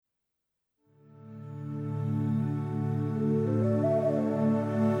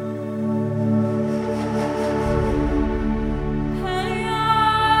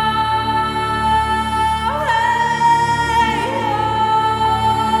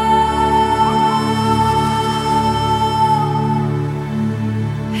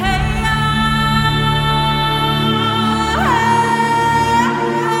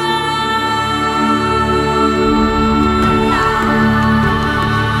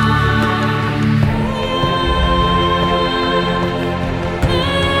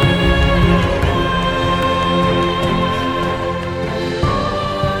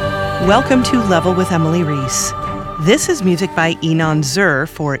Welcome to Level with Emily Reese. This is music by Inon Zur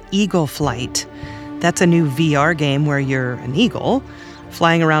for Eagle Flight. That's a new VR game where you're an eagle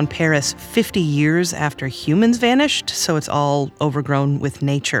flying around Paris 50 years after humans vanished, so it's all overgrown with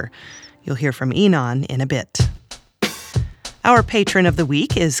nature. You'll hear from Inon in a bit. Our patron of the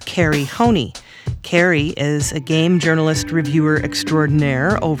week is Carrie Honey. Carrie is a game journalist reviewer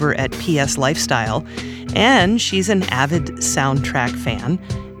extraordinaire over at PS Lifestyle, and she's an avid soundtrack fan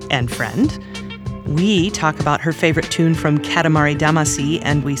and friend. We talk about her favorite tune from Katamari Damacy,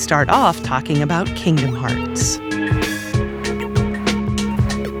 and we start off talking about Kingdom Hearts.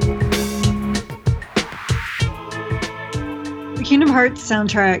 The Kingdom Hearts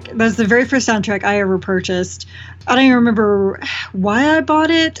soundtrack, that's the very first soundtrack I ever purchased. I don't even remember why I bought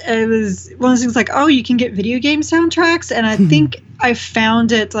it. It was one of those things like, oh, you can get video game soundtracks. And I think I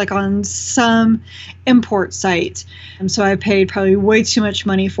found it like on some import site. And so I paid probably way too much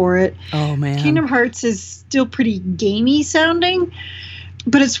money for it. Oh, man. Kingdom Hearts is still pretty gamey sounding.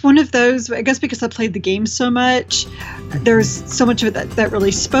 But it's one of those, I guess because I played the game so much, there's so much of it that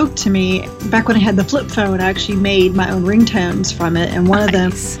really spoke to me. Back when I had the flip phone, I actually made my own ringtones from it. And one of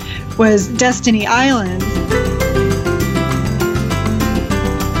them was Destiny Island.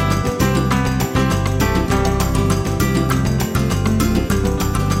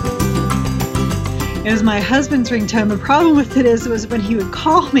 It was my husband's ringtone. The problem with it was when he would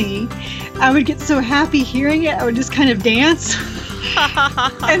call me, I would get so happy hearing it, I would just kind of dance.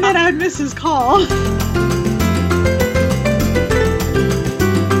 And then I would miss his call.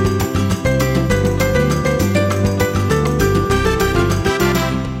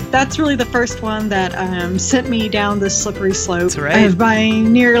 That's really the first one that sent me down this slippery slope of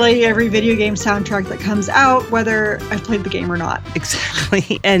buying nearly every video game soundtrack that comes out, whether I've played the game or not.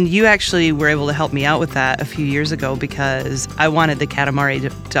 Exactly. And you actually were able to help me out with that a few years ago because I wanted the Katamari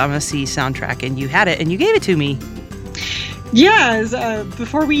Damacy soundtrack, and you had it, and you gave it to me. Yeah,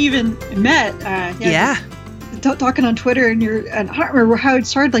 before we even met. Talking on Twitter, and I don't remember how it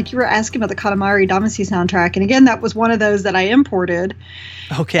started. Like, you were asking about the Katamari Damacy soundtrack, and again, that was one of those that I imported.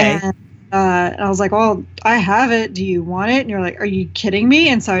 Okay. And I was like, "Well, I have it. Do you want it?" And you're like, "Are you kidding me?"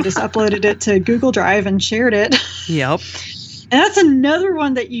 And so I just uploaded it to Google Drive and shared it. Yep. And that's another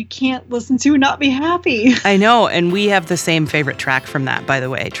one that you can't listen to and not be happy. I know, and we have the same favorite track from that, by the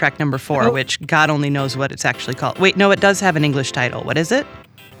way, track number 4, which God only knows what it's actually called. Wait, no, it does have an English title. What is it?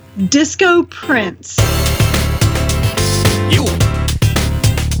 Disco Prince. You.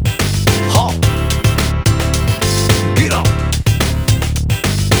 Ha. Get up.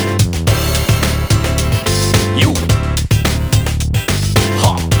 You.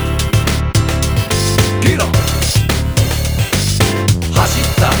 Ha. Get up. 走っ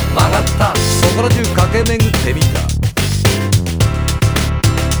た曲がったそこら中駆け巡ってみた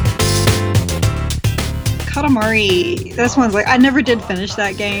Katamari, this one's like, I never did finish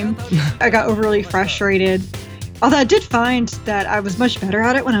that game. I got overly frustrated. Although I did find that I was much better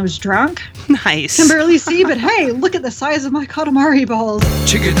at it when I was drunk. Nice. Can barely see, but hey, look at the size of my Katamari balls.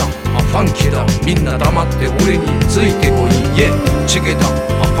 チゲだファンキーだみんな黙って俺についてこいチゲだ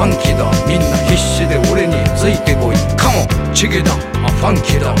ファンキーだみんな必死で俺についてこいカモンチゲだファン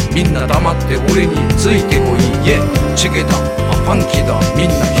キーだみんな黙って俺についてこいチゲだファンキーだみん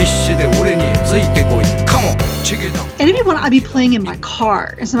な必死で俺についてこいカモンチゲだ And even when I'd be playing in my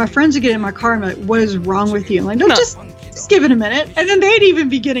car, and so my friends would get in my car and be like, "What is wrong with you?" I'm like, "No, just give it a minute." And then they'd even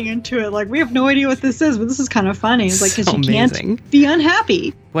be getting into it, like, "We have no idea what this is, but this is kind of funny." It's like, because you can't be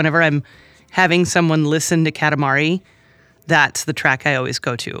unhappy. Whenever I'm having someone listen to Katamari, that's the track I always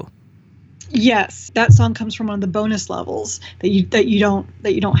go to. Yes, that song comes from one of the bonus levels that you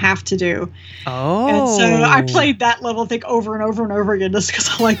don't have to do. Oh. And so I played that level, I think, over and over and over again just because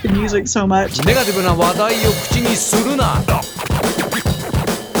I like the music so much. ネガティブな話題を口にするな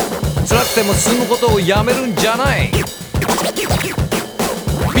辛くても進むことをやめるんじゃないピ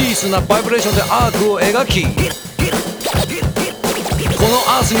ースなバイブレーションでアークを描きこの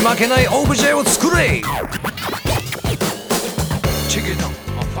アースに負けないオブジェを作れ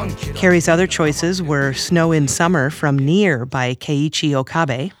Carrie's other choices were Snow in Summer from Nier by Keiichi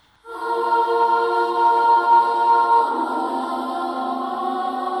Okabe.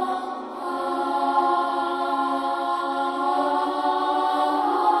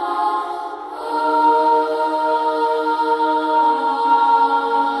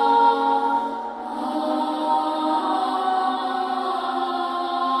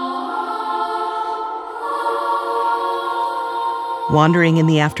 Wandering in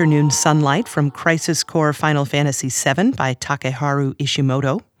the Afternoon Sunlight from Crisis Core Final Fantasy VII by Takeharu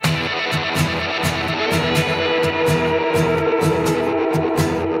Ishimoto.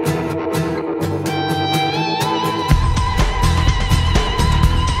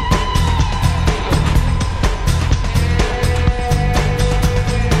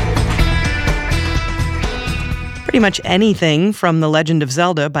 pretty much anything from The Legend of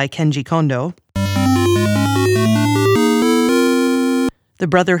Zelda by Kenji Kondo. The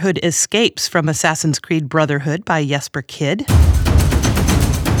Brotherhood Escapes from Assassin's Creed Brotherhood by Jesper Kyd.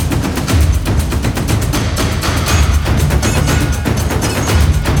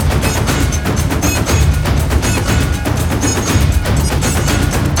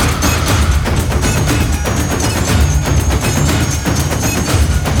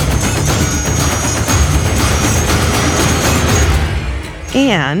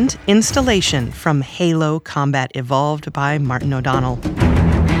 And Installation from Halo Combat Evolved by Martin O'Donnell.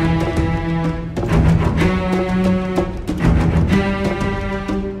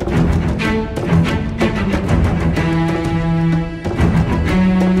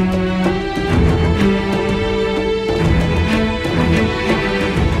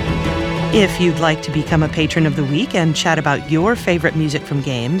 If you'd like to become a patron of the week and chat about your favorite music from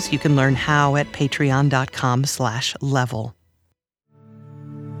games, you can learn how at patreon.com/level.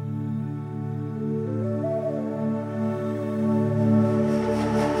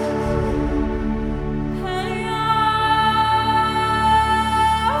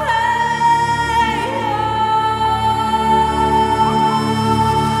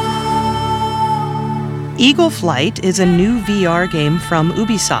 Eagle Flight is a new VR game from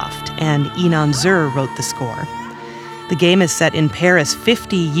Ubisoft, and Inon Zur wrote the score. The game is set in Paris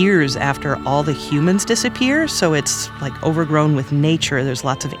 50 years after all the humans disappear, so it's like overgrown with nature. There's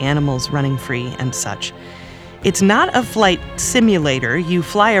lots of animals running free and such. It's not a flight simulator. You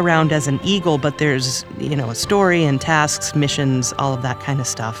fly around as an eagle, but there's, a story and tasks, missions, all of that kind of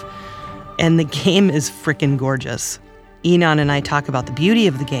stuff. And the game is frickin' gorgeous. Inon and I talk about the beauty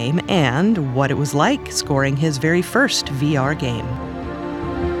of the game and what it was like scoring his very first VR game.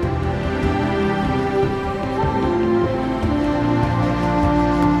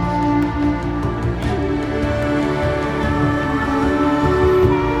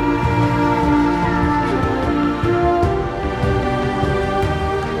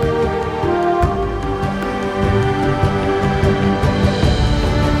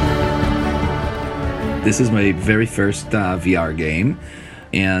 This is my very first VR game,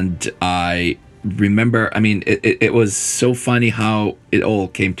 and I remember, it was so funny how it all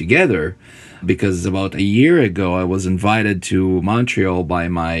came together, because about a year ago, I was invited to Montreal by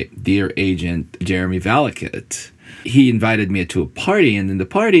my dear agent, Jeremy Valakut. He invited me to a party, and in the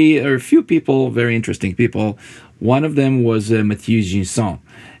party are a few people, very interesting people. One of them was Mathieu Ginson,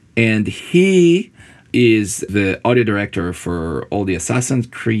 and he is the audio director for all the Assassin's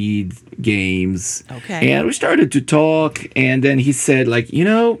Creed games. Okay. And we started to talk, and then he said, I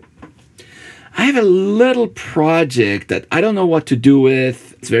have a little project that I don't know what to do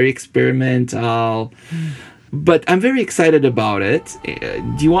with. It's very experimental, but I'm very excited about it.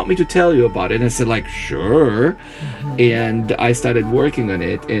 Do you want me to tell you about it? And I said, sure. Mm-hmm. And I started working on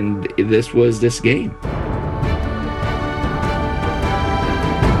it, and this was this game.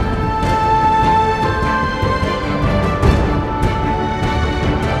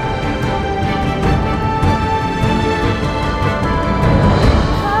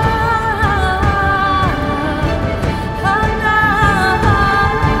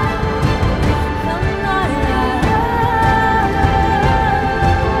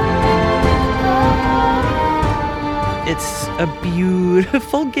 It's a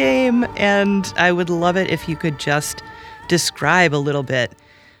beautiful game, and I would love it if you could just describe a little bit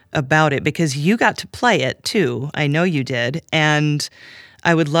about it, because you got to play it too. I know you did, and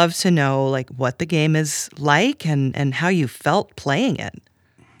I would love to know what the game is like and how you felt playing it.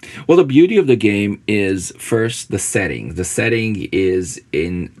 Well, the beauty of the game is first the setting. The setting is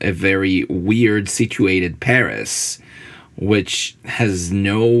in a very weird situated Paris, which has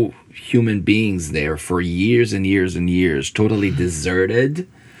no human beings there for years and years and years, totally deserted,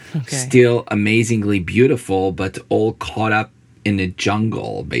 still amazingly beautiful, but all caught up in a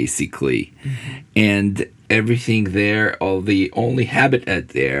jungle, basically. Mm-hmm. And everything there, all the only habitat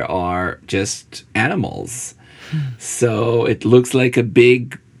there are just animals. So it looks like a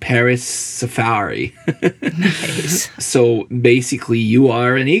big Paris safari. Nice. So basically you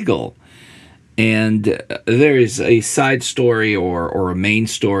are an eagle. And there is a side story or a main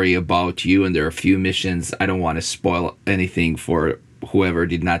story about you, and there are a few missions. I don't want to spoil anything for whoever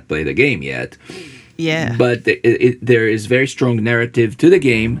did not play the game yet. Yeah. But there is very strong narrative to the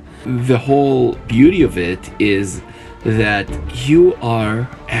game. The whole beauty of it is that you are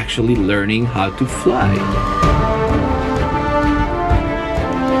actually learning how to fly.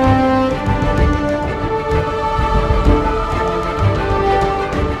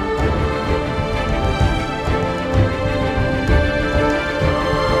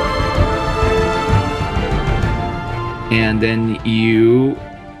 And then you,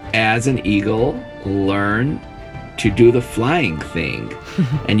 as an eagle, learn to do the flying thing.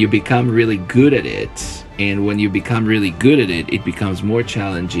 And you become really good at it. And when you become really good at it, it becomes more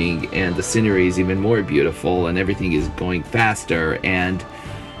challenging, and the scenery is even more beautiful, and everything is going faster, and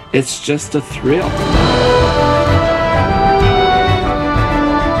it's just a thrill.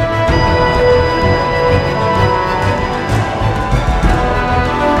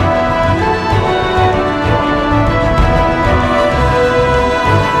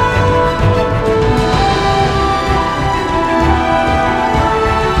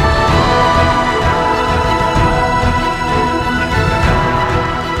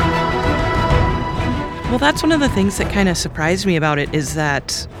 Well, that's one of the things that kind of surprised me about it is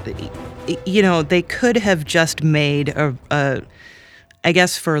that, they could have just made I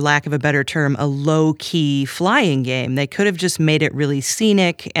guess for lack of a better term, a low-key flying game. They could have just made it really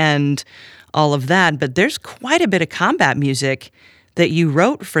scenic and all of that, but there's quite a bit of combat music that you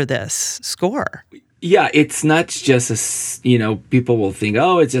wrote for this score. Yeah, it's not just people will think,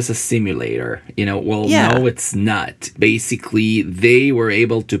 oh, it's just a simulator. No, it's not. Basically, they were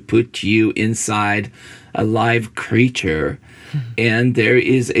able to put you inside a live creature, and there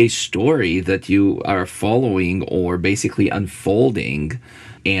is a story that you are following or basically unfolding.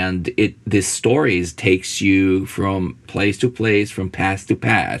 And this stories takes you from place to place, from path to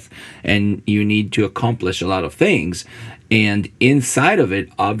path, and you need to accomplish a lot of things. And inside of it,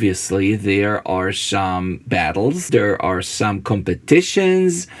 obviously, there are some battles, there are some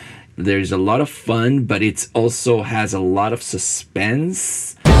competitions, there's a lot of fun, but it also has a lot of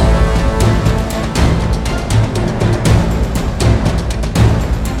suspense.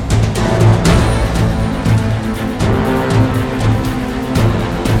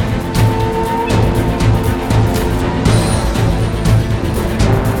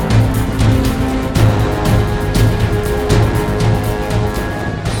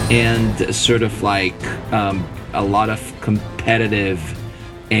 And sort of like a lot of competitive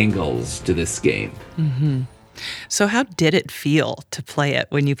angles to this game. Mm-hmm. So how did it feel to play it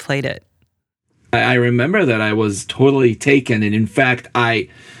when you played it? I remember that I was totally taken, and in fact, I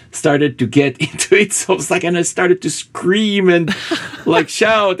started to get into it. So it's like, and I started to scream and like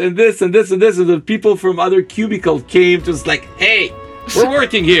shout and this and this and this, and the people from other cubicles came just like, hey, we're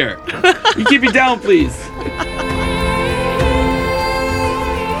working here. You keep it down, please.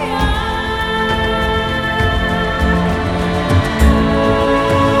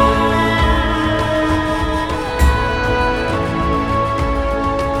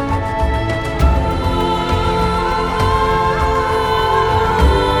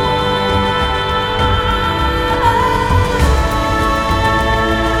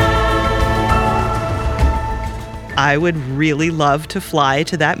 I would really love to fly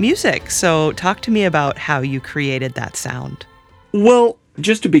to that music. So talk to me about how you created that sound. Well,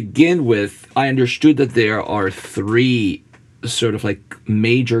 just to begin with, I understood that there are three sort of like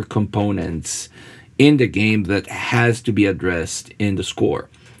major components in the game that has to be addressed in the score.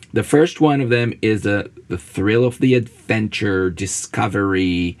 The first one of them is the thrill of the adventure,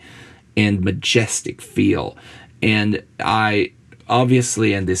 discovery, and majestic feel. And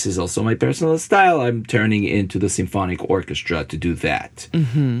obviously, and this is also my personal style, I'm turning into the symphonic orchestra to do that.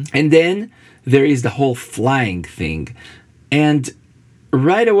 Mm-hmm. And then there is the whole flying thing. And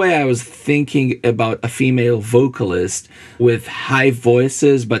right away I was thinking about a female vocalist with high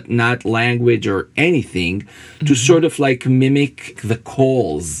voices but not language or anything, mm-hmm. to sort of like mimic the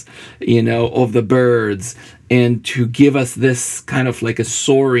calls, of the birds, and to give us this kind of like a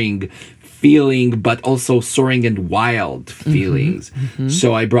soaring feeling, but also soaring and wild feelings. Mm-hmm, mm-hmm.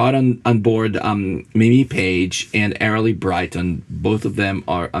 So I brought on board Mimi Page and Arely Brighton. Both of them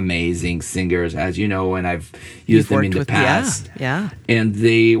are amazing singers, as you know, and I've used them in the past. Yeah. And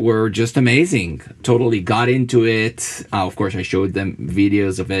they were just amazing. Totally got into it. Of course, I showed them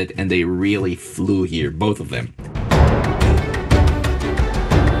videos of it, and they really flew here, both of them.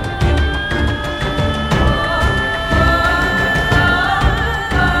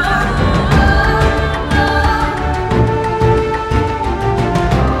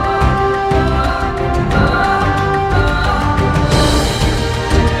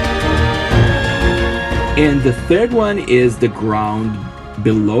 And the third one is the ground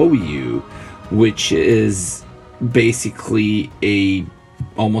below you, which is basically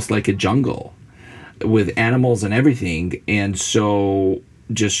almost like a jungle with animals and everything. And so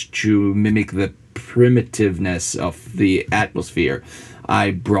just to mimic the primitiveness of the atmosphere, I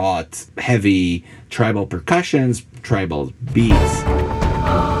brought heavy tribal percussions, tribal beats.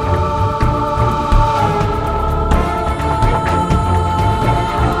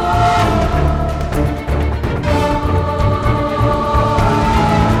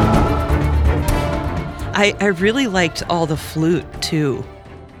 I really liked all the flute too.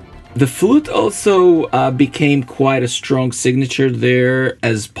 The flute also became quite a strong signature there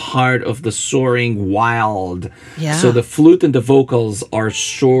as part of the Soaring Wild. Yeah. So the flute and the vocals are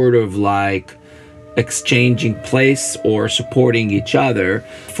sort of like exchanging place or supporting each other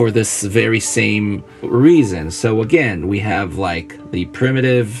for this very same reason. So again, we have like the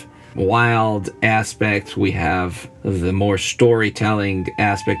primitive wild aspect, we have the more storytelling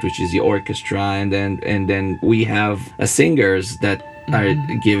aspect, which is the orchestra, and then we have singers that are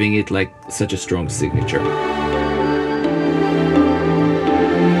giving it like such a strong signature.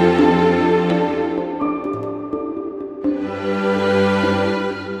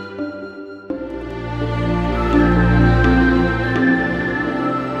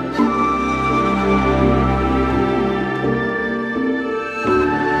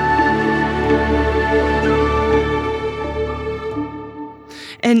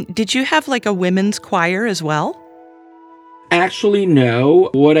 And did you have like a women's choir as well? Actually, no.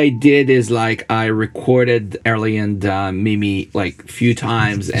 What I did is like I recorded Ellie and Mimi like a few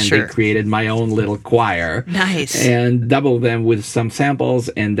times, and Sure. they created my own little choir. Nice. And doubled them with some samples,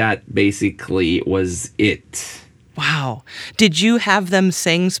 and that basically was it. Wow. Did you have them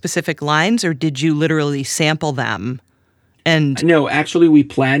sing specific lines, or did you literally sample them? And No, actually, we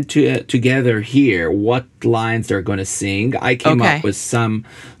planned together here what lines they're going to sing. I came Okay. up with some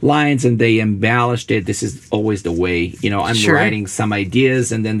lines, and they embellished it. This is always the way, I'm Sure. writing some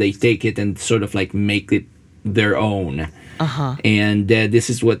ideas, and then they take it and sort of like make it their own. And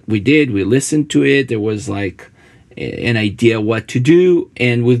this is what we did. We listened to it. There was like an idea what to do,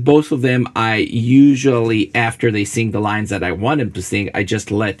 and with both of them, I usually, after they sing the lines that I want them to sing, I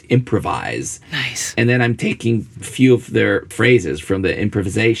just let improvise. nice. And then I'm taking a few of their phrases from the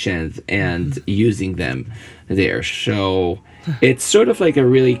improvisations and using them there. So it's sort of like a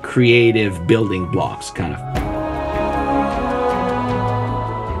really creative building blocks kind of.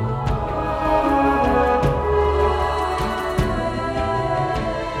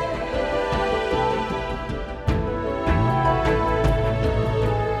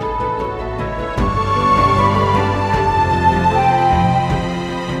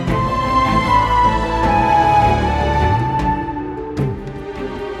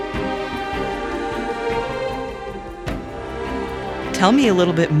 Tell me a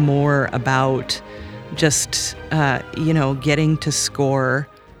little bit more about just, getting to score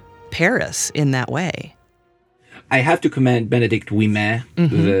Paris in that way. I have to commend Benedict Ouimet,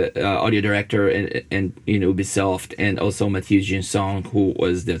 the audio director in Ubisoft, and also Mathieu Ginson, who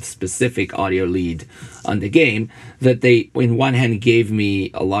was the specific audio lead on the game, that they, in one hand, gave me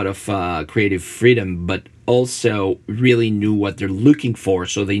a lot of creative freedom, but also really knew what they're looking for,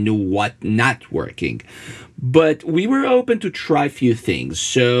 so they knew what not working. But we were open to try few things,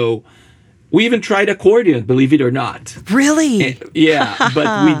 so we even tried accordion, believe it or not. Really? Yeah,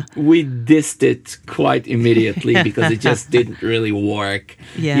 but we dissed it quite immediately because it just didn't really work.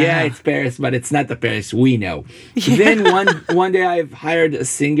 Yeah. It's Paris, but it's not the Paris we know. Then one day I've hired a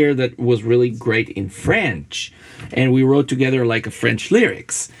singer that was really great in French, and we wrote together like a French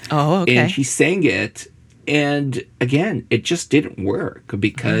lyrics. Oh, okay. And she sang it, and again, it just didn't work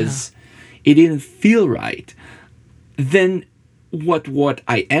because it didn't feel right. Then what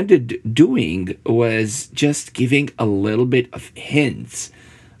I ended doing was just giving a little bit of hints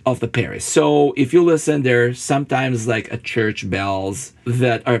of the Paris. So if you listen, there's sometimes like a church bells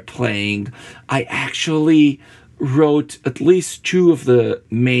that are playing. I actually wrote at least two of the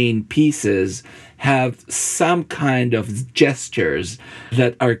main pieces have some kind of gestures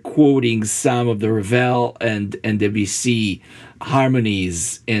that are quoting some of the Ravel and Debussy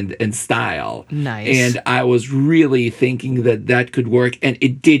harmonies and style. Nice. And I was really thinking that could work, and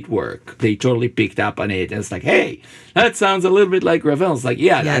it did work. They totally picked up on it. And it's like, hey, that sounds a little bit like Ravel. It's like,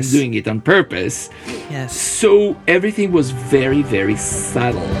 yeah, Yes. I'm doing it on purpose. Yes. So everything was very, very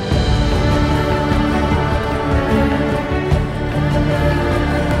subtle.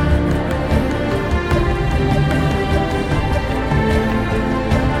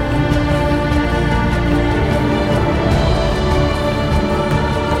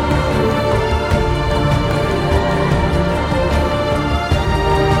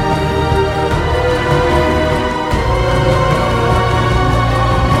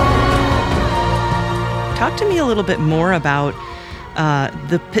 Talk to me a little bit more about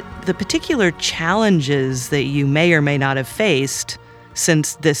the particular challenges that you may or may not have faced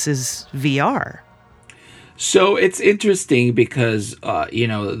since this is VR. So it's interesting because,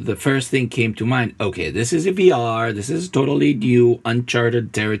 the first thing came to mind, okay, this is a VR, this is totally new,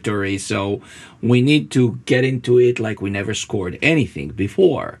 uncharted territory, so we need to get into it like we never scored anything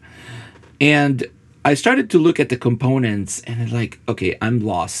before. And I started to look at the components and I'm like, okay, I'm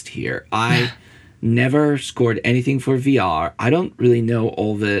lost here. I never scored anything for VR. I don't really know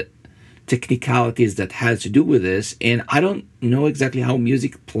all the technicalities that has to do with this, and I don't know exactly how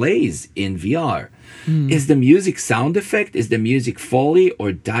music plays in VR. Is the music sound effect? Is the music Foley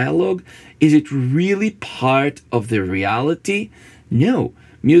or dialogue? Is it really part of the reality? No.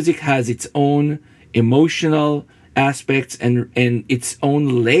 Music has its own emotional aspects and its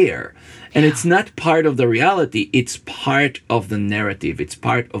own layer. And it's not part of the reality. It's part of the narrative. It's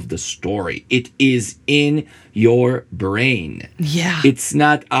part of the story. It is in your brain. Yeah. It's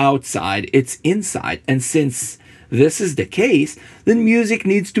not outside. It's inside. And since this is the case, then music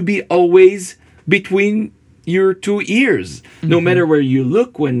needs to be always between your two ears. No matter where you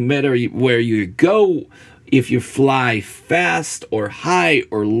look, no matter where you go, if you fly fast or high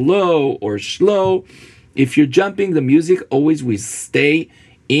or low or slow, if you're jumping, the music always will stay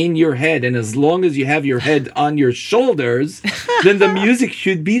in your head. And as long as you have your head on your shoulders, then the music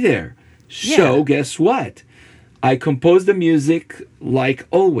should be there. So guess what? I composed the music like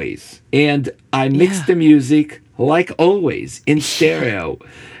always. And I mixed the music like always in stereo.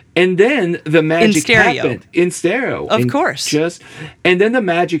 And then the magic happened in stereo. Of course. And then the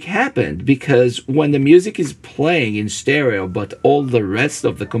magic happened because when the music is playing in stereo, but all the rest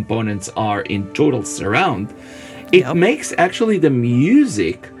of the components are in total surround, it makes actually the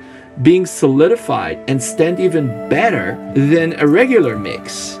music being solidified and stand even better than a regular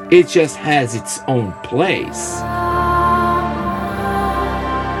mix. It just has its own place.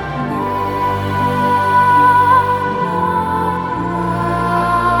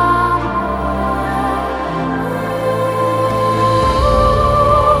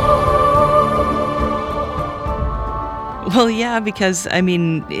 Well, yeah, because I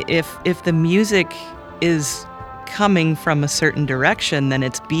mean, if the music is coming from a certain direction, then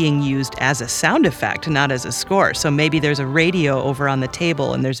it's being used as a sound effect, not as a score. So maybe there's a radio over on the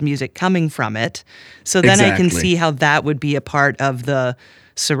table and there's music coming from it. So then I can see how that would be a part of the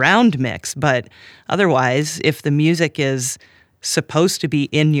surround mix. But otherwise, if the music is supposed to be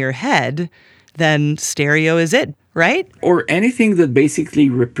in your head, then stereo is it, right? Or anything that basically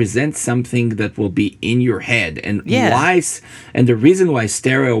represents something that will be in your head. And and the reason why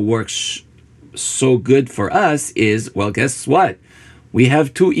stereo works so good for us is, well, guess what? We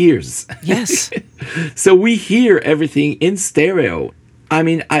have two ears. Yes. So we hear everything in stereo. I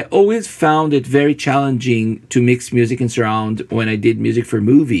mean, I always found it very challenging to mix music in surround when I did music for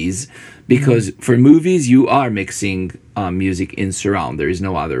movies, because for movies, you are mixing music in surround. There is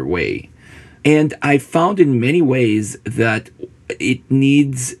no other way. And I found in many ways that it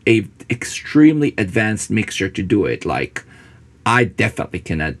needs a extremely advanced mixer to do it. Like, I definitely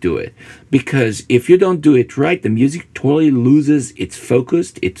cannot do it, because if you don't do it right, the music totally loses its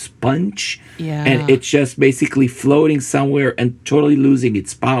focus, its punch, and it's just basically floating somewhere and totally losing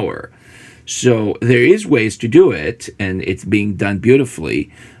its power. So there is ways to do it, and it's being done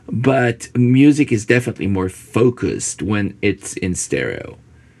beautifully, but music is definitely more focused when it's in stereo.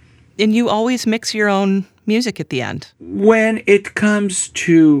 And you always mix your own music at the end. When it comes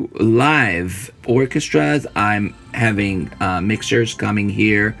to live orchestras, I'm having mixers coming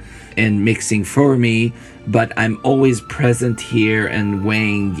here and mixing for me, but I'm always present here and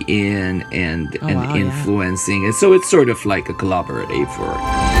weighing in and influencing. And so it's sort of like a collaborative work.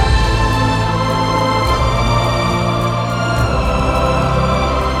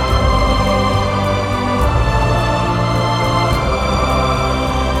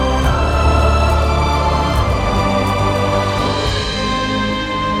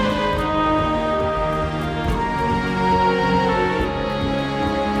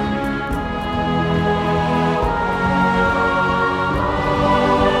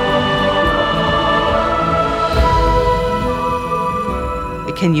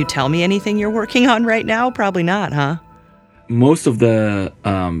 Can you tell me anything you're working on right now? Probably not, huh? Most of a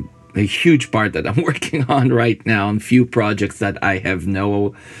huge part that I'm working on right now, and few projects that I have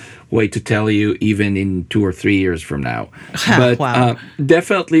no way to tell you even in 2 or 3 years from now. But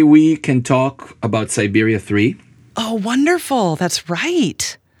definitely we can talk about Siberia 3. Oh, wonderful. That's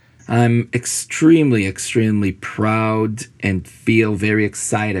right. I'm extremely, extremely proud and feel very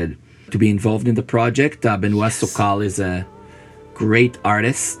excited to be involved in the project. Benoit Sokal is a great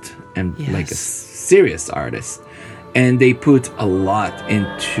artist and like a serious artist, and they put a lot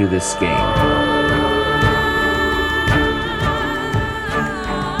into this game.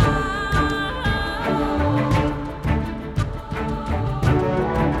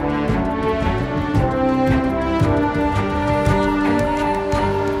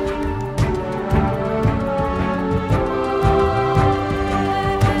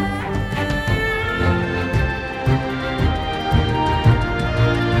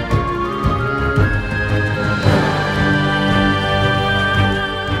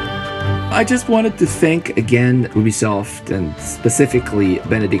 I just wanted to thank again Ubisoft and specifically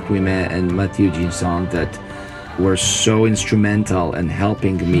Benedict Ouimet and Mathieu Ginson that were so instrumental in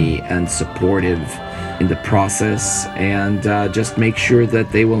helping me and supportive in the process, and just make sure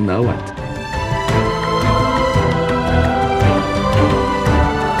that they will know it.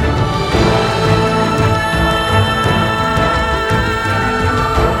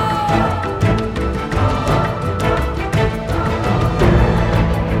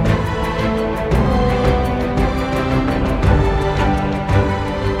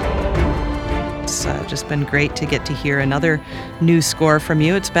 Just been great to get to hear another new score from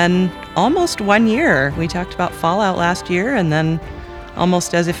you. It's been almost 1 year. We talked about Fallout last year, and then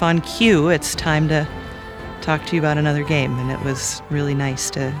almost as if on cue, it's time to talk to you about another game, and it was really nice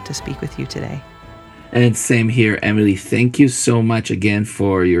to speak with you today. And same here, Emily. Thank you so much again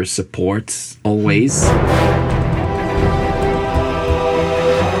for your support always.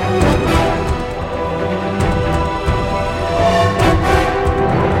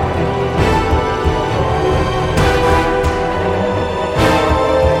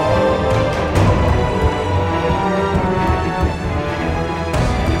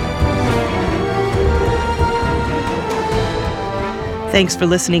 Thanks for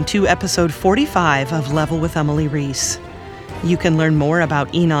listening to episode 45 of Level with Emily Reese. You can learn more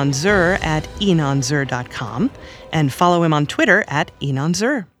about Ynon Zur at YnonZur.com and follow him on Twitter at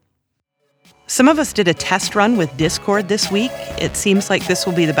YnonZur. Some of us did a test run with Discord this week. It seems like this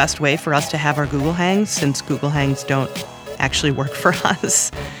will be the best way for us to have our Google Hangs, since Google Hangs don't actually work for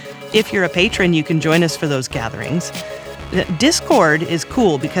us. If you're a patron, you can join us for those gatherings. Discord is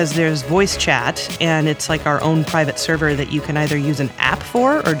cool because there's voice chat, and it's like our own private server that you can either use an app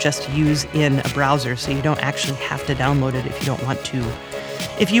for or just use in a browser, so you don't actually have to download it if you don't want to.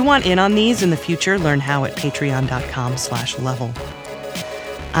 If you want in on these in the future, learn how at patreon.com/level.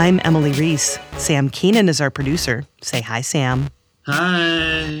 I'm Emily Reese. Sam Keenan is our producer. Say hi, Sam.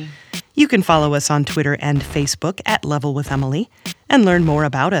 Hi. You can follow us on Twitter and Facebook at Level with Emily, and learn more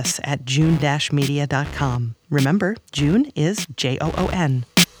about us at june-media.com. Remember, June is Joon.